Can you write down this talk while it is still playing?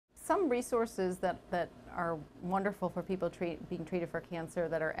some resources that are wonderful for people being treated for cancer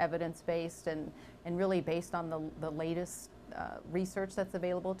that are evidence-based and really based on the latest research that's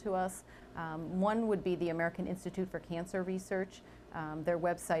available to us. One would be the American Institute for Cancer Research. Their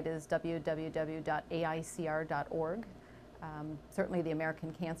website is www.aicr.org. Certainly the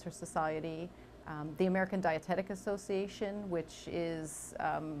American Cancer Society, the American Dietetic Association, which is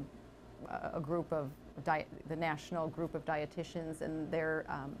a group of the national group of dietitians, and their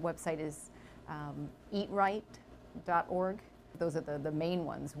website is eatright.org. Those are the main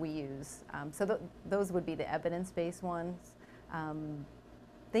ones we use. Those would be the evidence-based ones.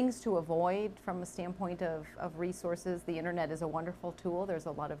 Things to avoid from a standpoint of resources. The internet is a wonderful tool. There's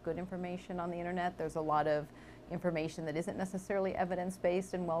a lot of good information on the internet. There's a lot of information that isn't necessarily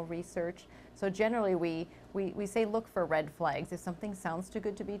evidence-based and well-researched. So generally we say look for red flags. If something sounds too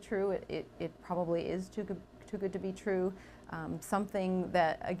good to be true, it probably is too good to be true. Something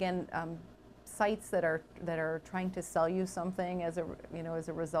that, again, sites that are trying to sell you something as a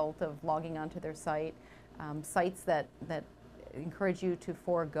result of logging onto their site, sites that encourage you to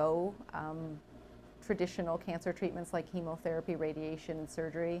forego traditional cancer treatments like chemotherapy, radiation, and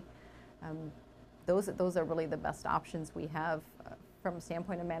surgery. Those are really the best options we have from a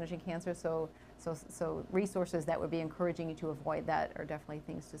standpoint of managing cancer. So resources that would be encouraging you to avoid that are definitely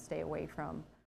things to stay away from.